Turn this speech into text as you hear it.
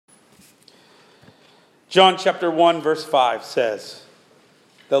John chapter 1 verse 5 says,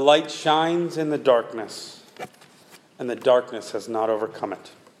 "The light shines in the darkness, and the darkness has not overcome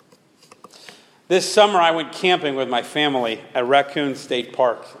it." This summer I went camping with my family at Raccoon State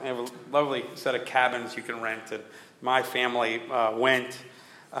Park. They have a lovely set of cabins you can rent, and my family went.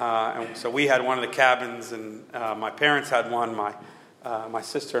 And so we had one of the cabins, and my parents had one. My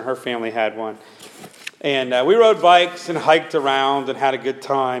sister and her family had one. And we rode bikes and hiked around and had a good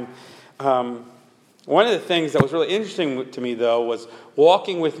time. One of the things that was really interesting to me, though, was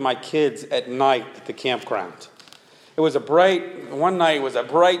walking with my kids at night at the campground. One night it was a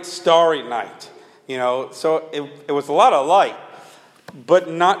bright, starry night, so it was a lot of light,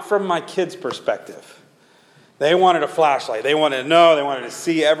 but not from my kids' perspective. They wanted a flashlight. They wanted to know. They wanted to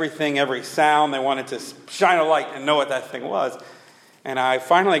see everything, every sound. They wanted to shine a light and know what that thing was. And I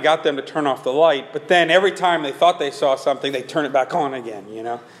finally got them to turn off the light, but then every time they thought they saw something, they turn it back on again,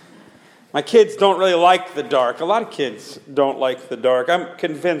 My kids don't really like the dark. A lot of kids don't like the dark. I'm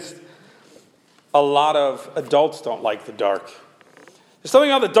convinced a lot of adults don't like the dark. There's something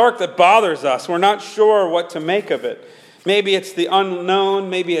about the dark that bothers us. We're not sure what to make of it. Maybe it's the unknown.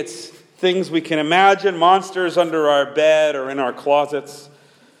 Maybe it's things we can imagine, monsters under our bed or in our closets.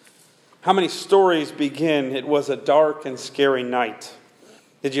 How many stories begin, "It was a dark and scary night"?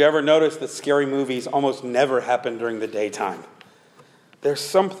 Did you ever notice that scary movies almost never happen during the daytime? There's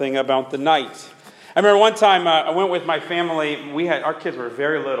something about the night. I remember one time I went with my family. Our kids were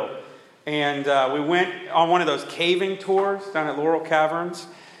very little. And we went on one of those caving tours down at Laurel Caverns.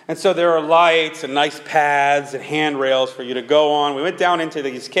 And so there are lights and nice paths and handrails for you to go on. We went down into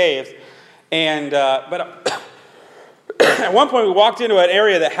these caves. But at one point we walked into an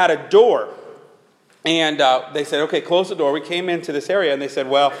area that had a door. And they said, "Okay, close the door." We came into this area and they said,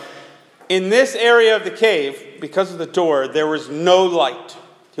 "Well, in this area of the cave, because of the door, there was no light.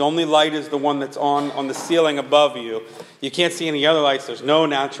 The only light is the one that's on the ceiling above you. You can't see any other lights. There's no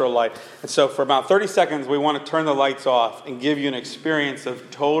natural light." And so for about 30 seconds, we want to turn the lights off and give you an experience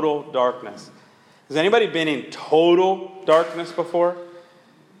of total darkness. Has anybody been in total darkness before?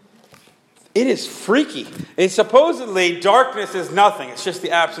 It is freaky. And supposedly, darkness is nothing. It's just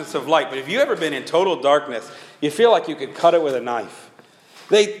the absence of light. But if you've ever been in total darkness, you feel like you could cut it with a knife.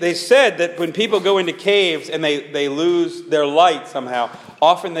 They said that when people go into caves and they lose their light somehow,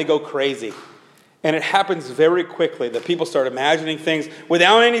 often they go crazy. And it happens very quickly that people start imagining things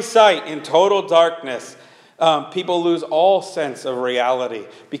without any sight in total darkness. People lose all sense of reality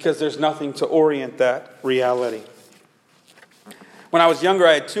because there's nothing to orient that reality. When I was younger,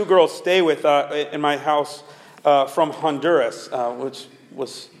 I had two girls stay with in my house from Honduras, which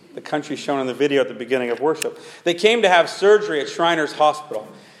was the country shown in the video at the beginning of worship. They came to have surgery at Shriners Hospital.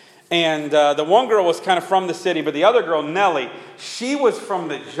 And the one girl was kind of from the city, but the other girl, Nellie, she was from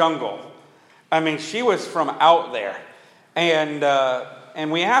the jungle. I mean, she was from out there.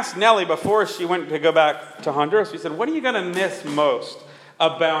 And we asked Nellie before she went to go back to Honduras, we said, "What are you going to miss most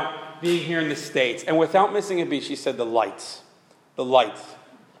about being here in the States?" And without missing a beat, she said, "The lights. The lights."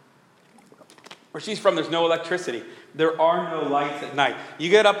 Where she's from, there's no electricity. There are no lights at night. You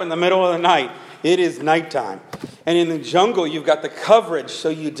get up in the middle of the night, it is nighttime. And in the jungle, you've got the coverage, so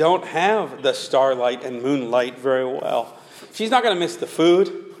you don't have the starlight and moonlight very well. She's not going to miss the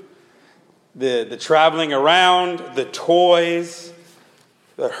food, the traveling around, the toys.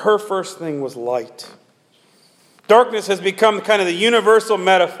 But her first thing was light. Darkness has become kind of the universal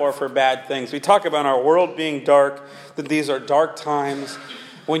metaphor for bad things. We talk about our world being dark, that these are dark times.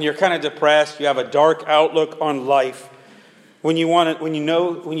 When you're kind of depressed, you have a dark outlook on life. When you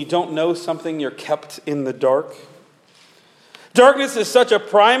don't know something, you're kept in the dark. Darkness is such a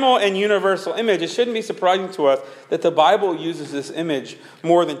primal and universal image. It shouldn't be surprising to us that the Bible uses this image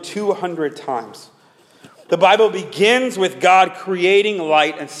more than 200 times. The Bible begins with God creating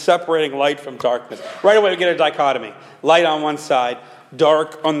light and separating light from darkness. Right away we get a dichotomy. Light on one side,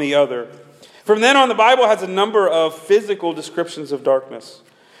 dark on the other. From then on, the Bible has a number of physical descriptions of darkness.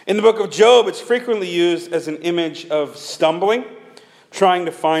 In the book of Job, it's frequently used as an image of stumbling, trying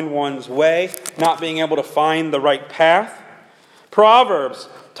to find one's way, not being able to find the right path. Proverbs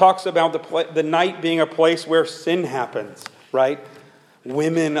talks about the night being a place where sin happens, right?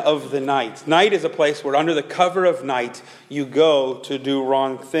 Women of the night. Night is a place where under the cover of night you go to do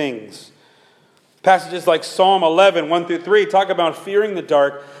wrong things. Passages like Psalm 11, 1 through 3 talk about fearing the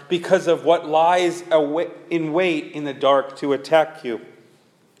dark because of what lies in wait in the dark to attack you.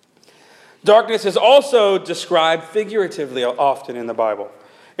 Darkness is also described figuratively often in the Bible.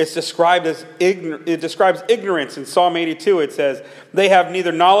 It's described as it describes ignorance. In Psalm 82 it says, "They have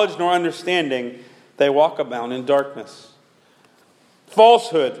neither knowledge nor understanding. They walk about in darkness."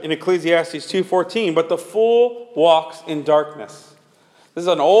 Falsehood in Ecclesiastes 2:14, but the fool walks in darkness. This is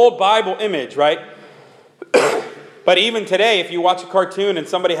an old Bible image, right? But even today, if you watch a cartoon and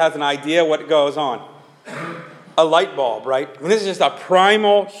somebody has an idea what goes on, a light bulb, right? I mean, this is just a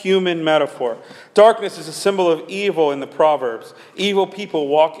primal human metaphor. Darkness is a symbol of evil in the Proverbs. Evil people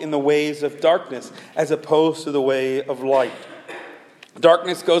walk in the ways of darkness as opposed to the way of light.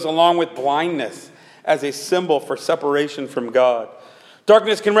 Darkness goes along with blindness as a symbol for separation from God.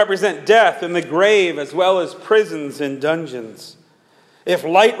 Darkness can represent death and the grave as well as prisons and dungeons. If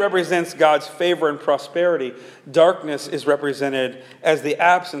light represents God's favor and prosperity, darkness is represented as the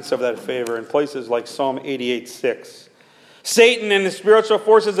absence of that favor in places like Psalm 88:6. Satan and the spiritual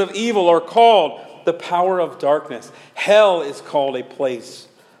forces of evil are called the power of darkness. Hell is called a place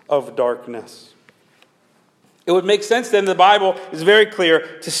of darkness. It would make sense then, the Bible is very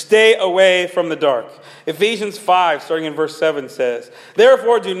clear, to stay away from the dark. Ephesians 5, starting in verse 7, says,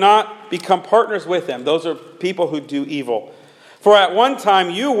 "Therefore do not become partners with them." Those are people who do evil. "For at one time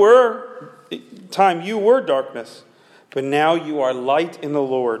you were darkness, but now you are light in the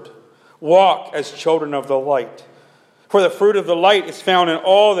Lord. Walk as children of the light. For the fruit of the light is found in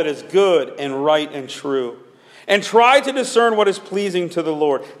all that is good and right and true. And try to discern what is pleasing to the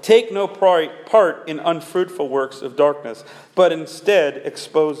Lord. Take no part in unfruitful works of darkness, but instead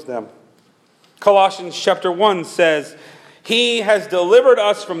expose them." Colossians chapter 1 says, "He has delivered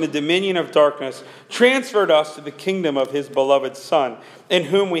us from the dominion of darkness, transferred us to the kingdom of his beloved Son, in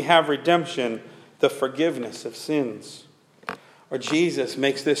whom we have redemption, the forgiveness of sins." Or Jesus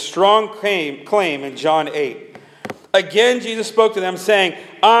makes this strong claim in John 8. Again, Jesus spoke to them, saying,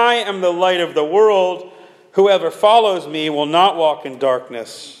 "I am the light of the world. Whoever follows me will not walk in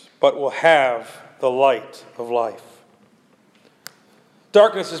darkness, but will have the light of life."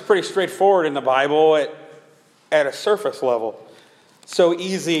 Darkness is pretty straightforward in the Bible at a surface level. So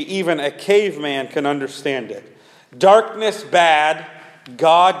easy, even a caveman can understand it. Darkness bad,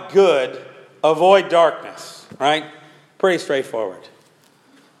 God good, avoid darkness, right? Pretty straightforward.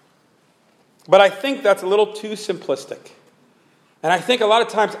 But I think that's a little too simplistic. And I think a lot of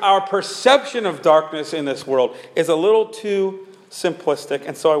times our perception of darkness in this world is a little too simplistic.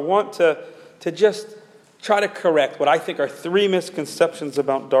 And so I want to just try to correct what I think are three misconceptions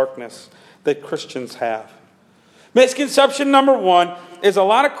about darkness that Christians have. Misconception number one is a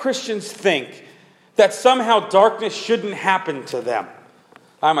lot of Christians think that somehow darkness shouldn't happen to them.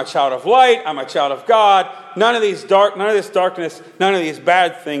 I'm a child of light. I'm a child of God. None of this darkness, none of these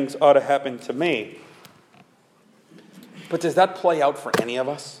bad things ought to happen to me. But does that play out for any of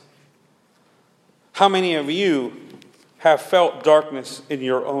us? How many of you have felt darkness in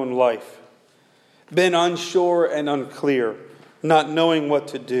your own life? Been unsure and unclear, not knowing what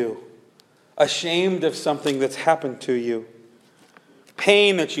to do, ashamed of something that's happened to you,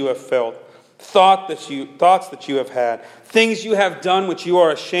 pain that you have felt, thoughts that you have had, things you have done which you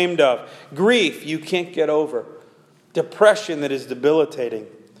are ashamed of, grief you can't get over, depression that is debilitating,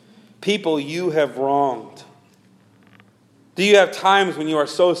 people you have wronged. Do you have times when you are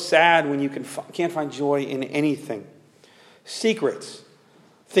so sad when you can't find joy in anything? Secrets,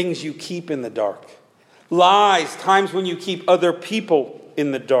 things you keep in the dark. Lies, times when you keep other people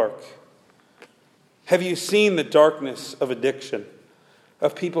in the dark. Have you seen the darkness of addiction,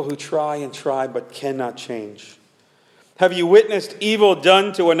 of people who try and try but cannot change? Have you witnessed evil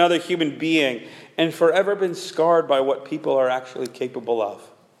done to another human being and forever been scarred by what people are actually capable of?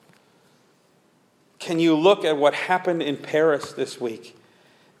 Can you look at what happened in Paris this week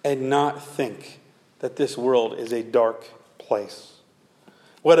and not think that this world is a dark place?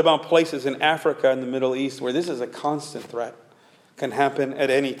 What about places in Africa and the Middle East where this is a constant threat, can happen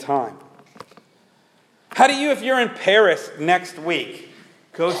at any time? How do you, if you're in Paris next week,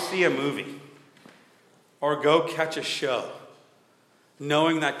 go see a movie or go catch a show,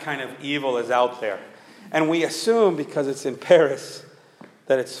 knowing that kind of evil is out there? And we assume because it's in Paris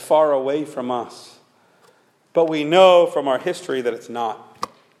that it's far away from us. But we know from our history that it's not.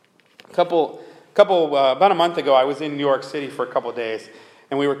 About a month ago, I was in New York City for a couple of days,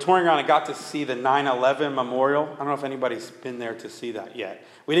 and we were touring around and got to see the 9/11 memorial. I don't know if anybody's been there to see that yet.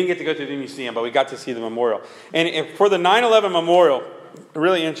 We didn't get to go to the museum, but we got to see the memorial. And for the 9/11 memorial,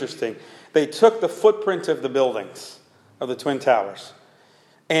 really interesting, they took the footprint of the buildings, of the Twin Towers,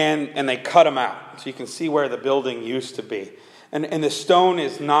 and they cut them out. So you can see where the building used to be. And the stone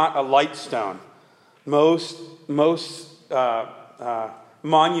is not a light stone. Most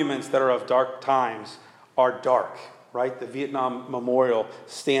monuments that are of dark times are dark, right? The Vietnam Memorial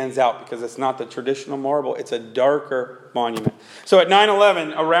stands out because it's not the traditional marble. It's a darker monument. So at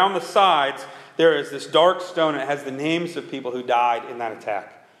 9/11, around the sides, there is this dark stone. And it has the names of people who died in that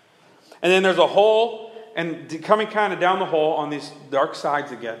attack. And then there's a hole, and coming kind of down the hole on these dark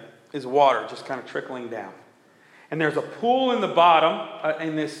sides again is water just kind of trickling down. And there's a pool in the bottom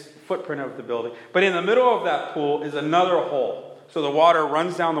in this footprint of the building. But in the middle of that pool is another hole. So the water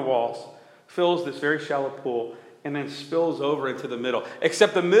runs down the walls, fills this very shallow pool, and then spills over into the middle.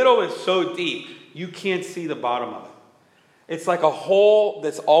 Except the middle is so deep, you can't see the bottom of it. It's like a hole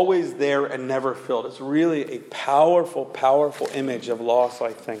that's always there and never filled. It's really a powerful, powerful image of loss,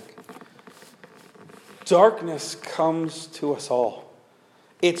 I think. Darkness comes to us all.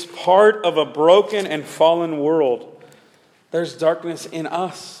 It's part of a broken and fallen world. There's darkness in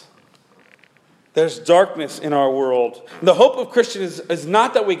us. There's darkness in our world. The hope of Christians is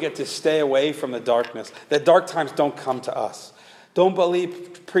not that we get to stay away from the darkness, that dark times don't come to us. Don't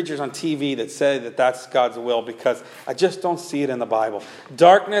believe preachers on TV that say that that's God's will, because I just don't see it in the Bible.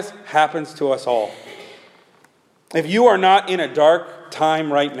 Darkness happens to us all. If you are not in a dark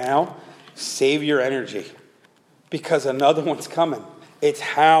time right now, save your energy, because another one's coming. It's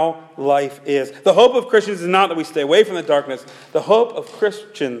how life is. The hope of Christians is not that we stay away from the darkness. The hope of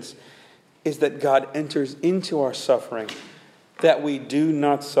Christians is that God enters into our suffering, that we do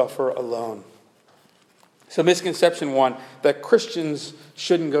not suffer alone. So misconception 1, that Christians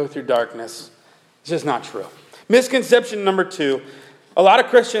shouldn't go through darkness, is just not true. Misconception number 2, a lot of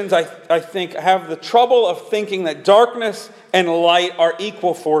Christians, I think, have the trouble of thinking that darkness and light are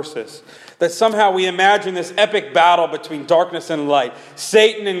equal forces. That somehow we imagine this epic battle between darkness and light,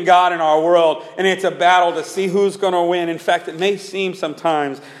 Satan and God in our world, and it's a battle to see who's going to win. In fact, it may seem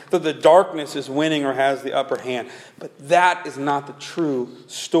sometimes that the darkness is winning or has the upper hand. But that is not the true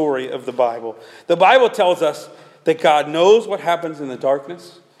story of the Bible. The Bible tells us that God knows what happens in the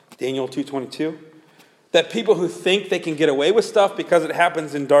darkness, Daniel 2:22. That people who think they can get away with stuff because it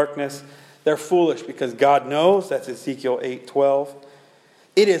happens in darkness, they're foolish, because God knows, that's Ezekiel 8:12.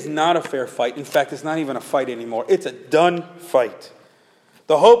 It is not a fair fight. In fact, it's not even a fight anymore. It's a done fight.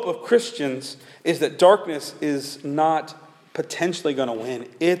 The hope of Christians is that darkness is not potentially going to win.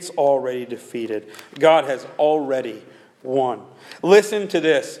 It's already defeated. God has already won. Listen to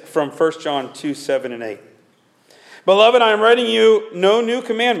this from 1 John 2:7 and 8. Beloved, I am writing you no new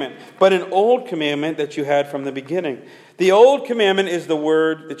commandment, but an old commandment that you had from the beginning. The old commandment is the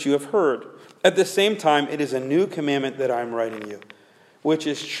word that you have heard. At the same time, it is a new commandment that I am writing you, which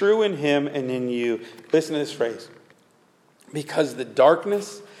is true in him and in you. Listen to this phrase. Because the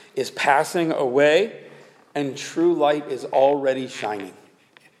darkness is passing away and true light is already shining.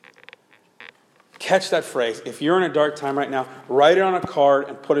 Catch that phrase. If you're in a dark time right now, write it on a card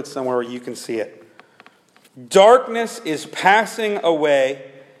and put it somewhere where you can see it. Darkness is passing away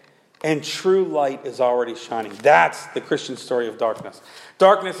and true light is already shining. That's the Christian story of darkness.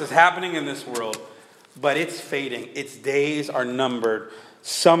 Darkness is happening in this world, but it's fading. Its days are numbered.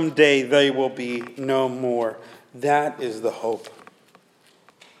 Someday they will be no more. That is the hope.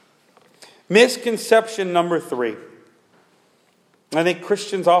 Misconception number 3. I think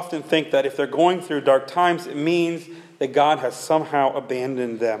Christians often think that if they're going through dark times, it means that God has somehow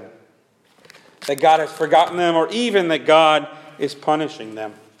abandoned them, that God has forgotten them, or even that God is punishing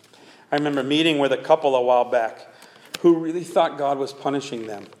them. I remember meeting with a couple a while back who really thought God was punishing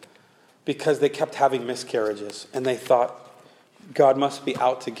them because they kept having miscarriages, and they thought God must be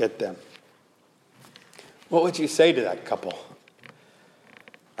out to get them. What would you say to that couple?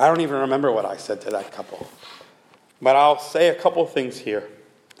 I don't even remember what I said to that couple. But I'll say a couple things here.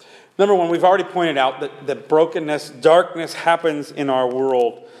 Number 1, we've already pointed out that brokenness, darkness happens in our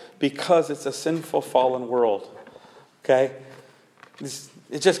world because it's a sinful, fallen world. Okay? It's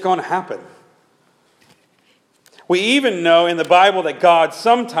just going to happen. We even know in the Bible that God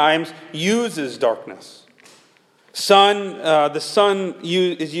sometimes uses darkness. The sun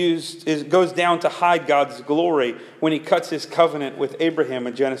goes down to hide God's glory when he cuts his covenant with Abraham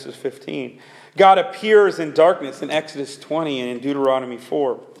in Genesis 15. God appears in darkness in Exodus 20 and in Deuteronomy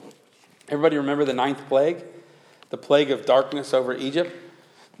 4. Everybody remember the 9th plague? The plague of darkness over Egypt?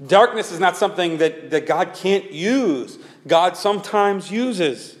 Darkness is not something that God can't use. God sometimes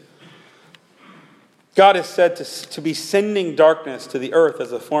uses. God is said to be sending darkness to the earth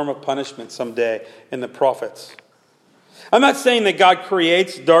as a form of punishment someday in the prophets. I'm not saying that God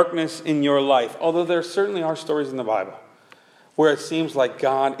creates darkness in your life, although there certainly are stories in the Bible where it seems like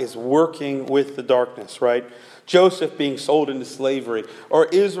God is working with the darkness, right? Joseph being sold into slavery, or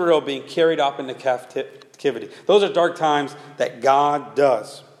Israel being carried off into captivity. Those are dark times that God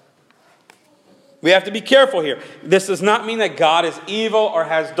does. We have to be careful here. This does not mean that God is evil or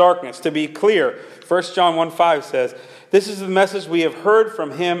has darkness. To be clear, 1 John 1:5 says, This is the message we have heard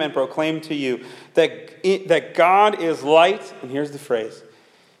from him and proclaimed to you, that God is light, and here's the phrase,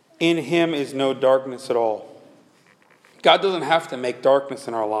 in him is no darkness at all. God doesn't have to make darkness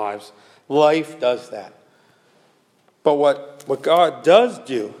in our lives. Life does that. But what God does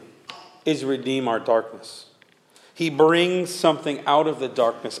do is redeem our darkness. He brings something out of the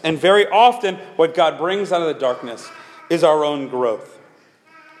darkness. And very often, what God brings out of the darkness is our own growth.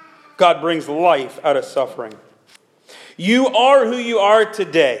 God brings life out of suffering. You are who you are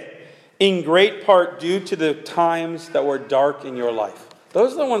today, in great part due to the times that were dark in your life.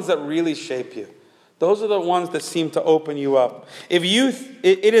 Those are the ones that really shape you. Those are the ones that seem to open you up. It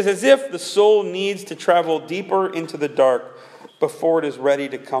is as if the soul needs to travel deeper into the dark before it is ready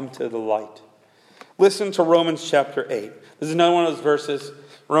to come to the light. Listen to Romans chapter 8. This is another one of those verses,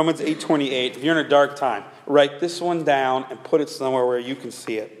 Romans 8:28. If you're in a dark time, write this one down and put it somewhere where you can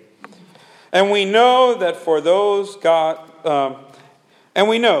see it. And we know that for those who God loves, And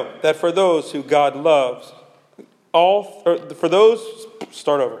we know that for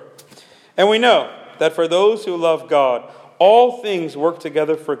those who love God, all things work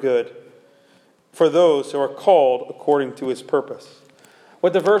together for good, for those who are called according to his purpose.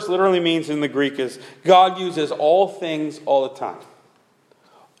 What the verse literally means in the Greek is God uses all things all the time.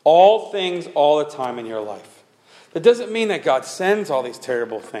 All things all the time in your life. That doesn't mean that God sends all these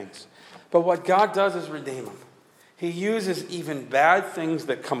terrible things. But what God does is redeem them. He uses even bad things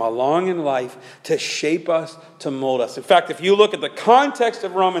that come along in life to shape us, to mold us. In fact, if you look at the context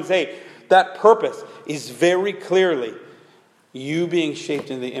of Romans 8, that purpose is very clearly you being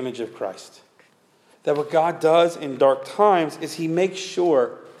shaped in the image of Christ. That what God does in dark times is he makes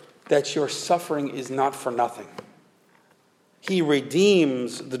sure that your suffering is not for nothing. He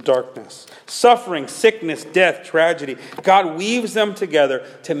redeems the darkness. Suffering, sickness, death, tragedy. God weaves them together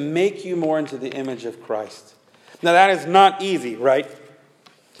to make you more into the image of Christ. Now that is not easy, right?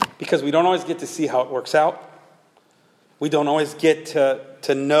 Because we don't always get to see how it works out. We don't always get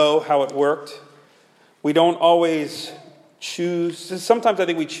to know how it worked. We don't always choose. Sometimes I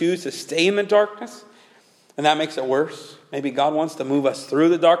think we choose to stay in the darkness, and that makes it worse. Maybe God wants to move us through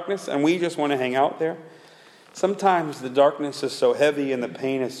the darkness, and we just want to hang out there. Sometimes the darkness is so heavy and the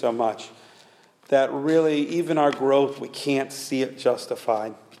pain is so much that really, even our growth, we can't see it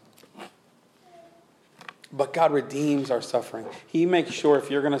justified. But God redeems our suffering. He makes sure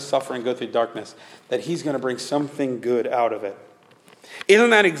if you're going to suffer and go through darkness, that he's going to bring something good out of it.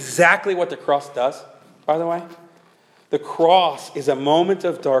 Isn't that exactly what the cross does, by the way? The cross is a moment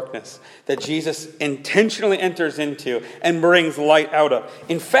of darkness that Jesus intentionally enters into and brings light out of.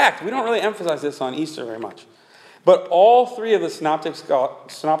 In fact, we don't really emphasize this on Easter very much. But all three of the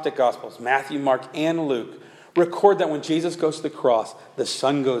synoptic Gospels, Matthew, Mark, and Luke, record that when Jesus goes to the cross, the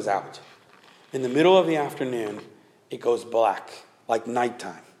sun goes out. In the middle of the afternoon, it goes black, like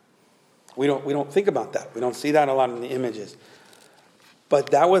nighttime. We don't think about that. We don't see that a lot in the images.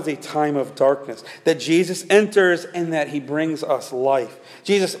 But that was a time of darkness that Jesus enters and that he brings us life.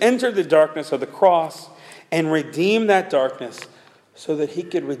 Jesus entered the darkness of the cross and redeemed that darkness so that he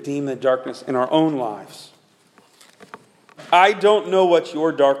could redeem the darkness in our own lives. I don't know what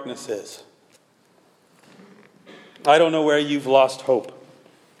your darkness is. I don't know where you've lost hope.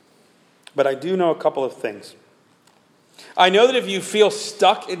 But I do know a couple of things. I know that if you feel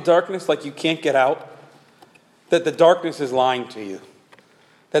stuck in darkness like you can't get out, that the darkness is lying to you.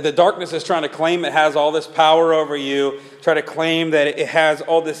 That the darkness is trying to claim it has all this power over you, try to claim that it has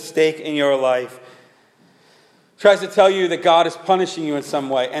all this stake in your life. Tries to tell you that God is punishing you in some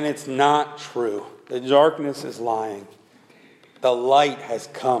way, and it's not true. The darkness is lying. The light has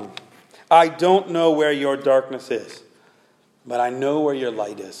come. I don't know where your darkness is, but I know where your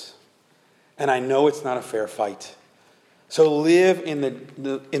light is. And I know it's not a fair fight. So live in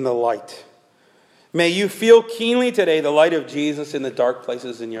the light. May you feel keenly today the light of Jesus in the dark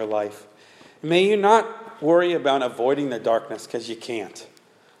places in your life. May you not worry about avoiding the darkness because you can't.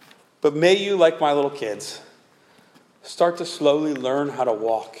 But may you, like my little kids, start to slowly learn how to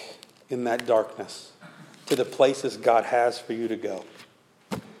walk in that darkness to the places God has for you to go.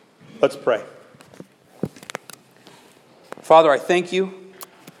 Let's pray. Father, I thank you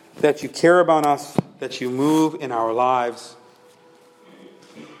that you care about us, that you move in our lives.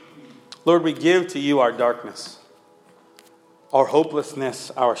 Lord, we give to you our darkness, our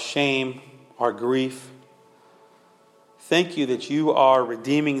hopelessness, our shame, our grief. Thank you that you are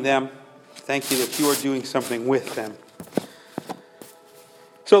redeeming them. Thank you that you are doing something with them.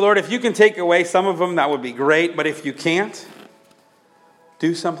 So, Lord, if you can take away some of them, that would be great. But if you can't,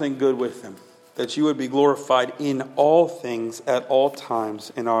 do something good with them, that you would be glorified in all things at all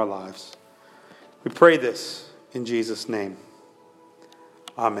times in our lives. We pray this In Jesus' name,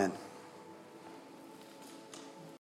 amen.